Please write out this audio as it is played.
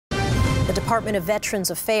The Department of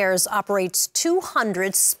Veterans Affairs operates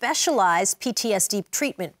 200 specialized PTSD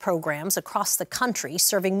treatment programs across the country,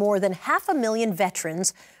 serving more than 500,000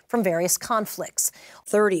 veterans from various conflicts.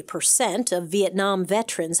 30% of Vietnam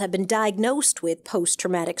veterans have been diagnosed with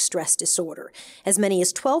post-traumatic stress disorder, as many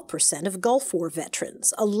as 12% of Gulf War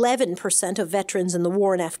veterans, 11% of veterans in the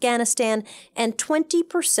war in Afghanistan, and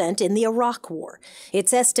 20% in the Iraq War.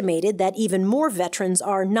 It's estimated that even more veterans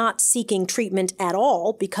are not seeking treatment at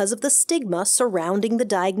all because of the stigma surrounding the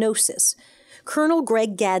diagnosis. Colonel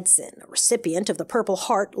Greg Gadson, a recipient of the Purple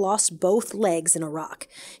Heart, lost both legs in Iraq.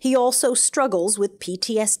 He also struggles with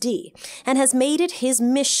PTSD and has made it his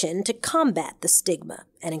mission to combat the stigma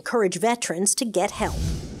and encourage veterans to get help.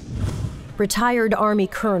 Retired Army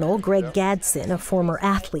Colonel Greg Gadson, a former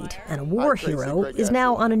athlete and a war hero, is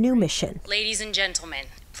now on a new mission. Ladies and gentlemen,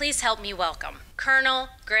 please help me welcome Colonel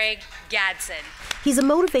Greg Gadson. He's a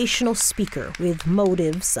motivational speaker with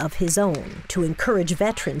motives of his own to encourage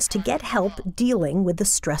veterans to get help dealing with the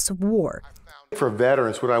stress of war. For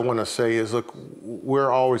veterans, what I want to say is, look,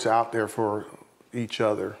 we're always out there for each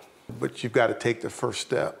other, but you've got to take the first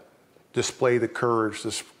step. Display the courage,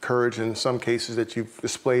 this courage in some cases that you've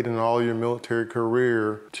displayed in all your military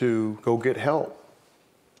career to go get help.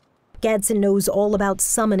 Gadson knows all about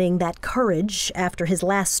summoning that courage. After his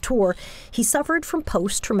last tour, he suffered from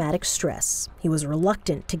post-traumatic stress. He was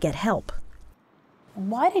reluctant to get help.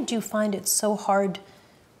 Why did you find it so hard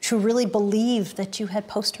to really believe that you had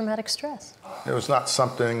post-traumatic stress? It was not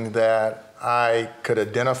something that I could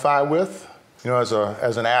identify with. You know,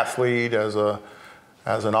 as an athlete, as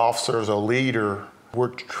an officer, as a leader, we're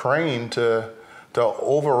trained to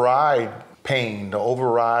override pain, to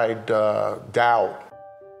override doubt.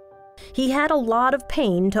 He had a lot of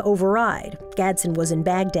pain to override. Gadson was in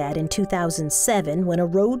Baghdad in 2007 when a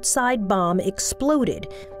roadside bomb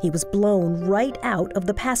exploded. He was blown right out of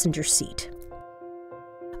the passenger seat.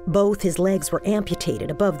 Both his legs were amputated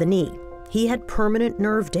above the knee. He had permanent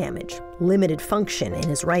nerve damage, limited function in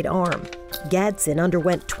his right arm. Gadson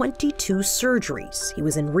underwent 22 surgeries. He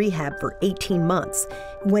was in rehab for 18 months.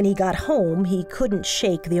 When he got home, he couldn't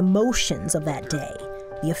shake the emotions of that day.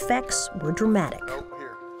 The effects were dramatic.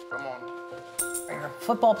 You're a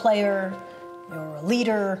football player, you're a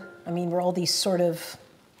leader. I mean, we're all these sort of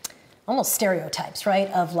almost stereotypes,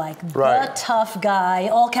 right? Of like the tough guy,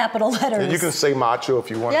 all capital letters. And you can say macho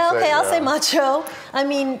if you want to say. Yeah, okay, I'll say macho. I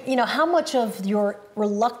mean, you know, how much of your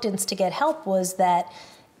reluctance to get help was that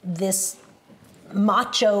this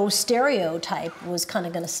macho stereotype was kind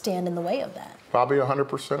of going to stand in the way of that? Probably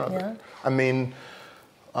 100% of it. I mean,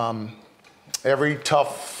 every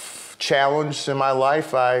tough challenge in my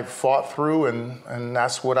life I fought through, and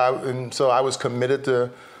that's what so I was committed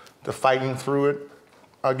to fighting through it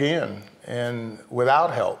again and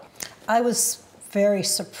without help. I was very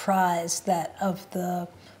surprised that of the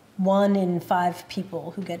 1 in 5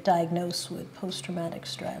 people who get diagnosed with post-traumatic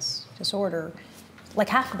stress disorder, like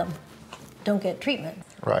half of them don't get treatment.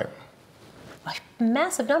 Right. A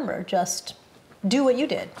massive number just do what you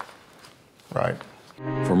did. Right.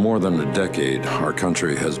 For more than a decade, our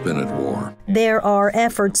country has been at war. There are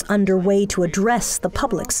efforts underway to address the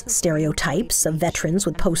public's stereotypes of veterans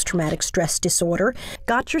with post-traumatic stress disorder.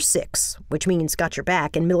 Got Your Six, which means got your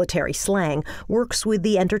back in military slang, works with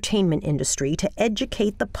the entertainment industry to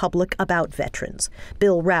educate the public about veterans.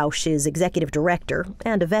 Bill Rausch is executive director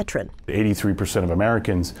and a veteran. 83% of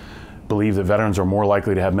Americans believe that veterans are more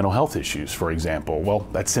likely to have mental health issues, for example. Well,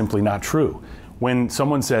 that's simply not true. When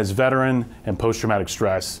someone says veteran and post-traumatic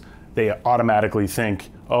stress, they automatically think,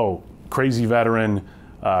 oh, crazy veteran,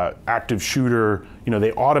 active shooter. You know,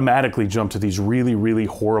 they automatically jump to these really, really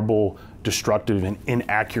horrible, destructive, and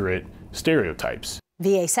inaccurate stereotypes.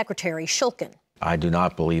 VA Secretary Shulkin. I do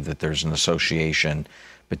not believe that there's an association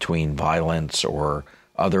between violence or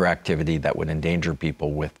other activity that would endanger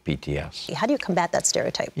people with PTS. How do you combat that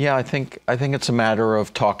stereotype? Yeah, I think it's a matter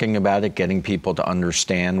of talking about it, getting people to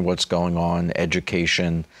understand what's going on,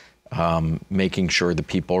 education, making sure that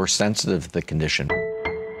people are sensitive to the condition.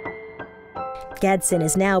 Gadson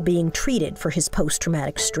is now being treated for his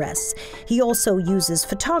post-traumatic stress. He also uses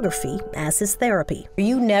photography as his therapy.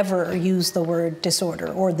 You never use the word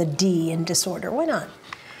disorder or the D in disorder. Why not?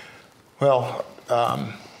 Well,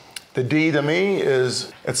 the D to me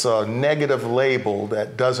it's a negative label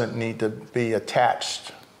that doesn't need to be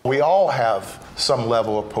attached. We all have some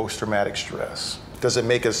level of post-traumatic stress. Does it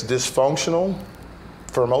make us dysfunctional?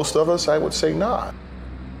 For most of us, I would say not.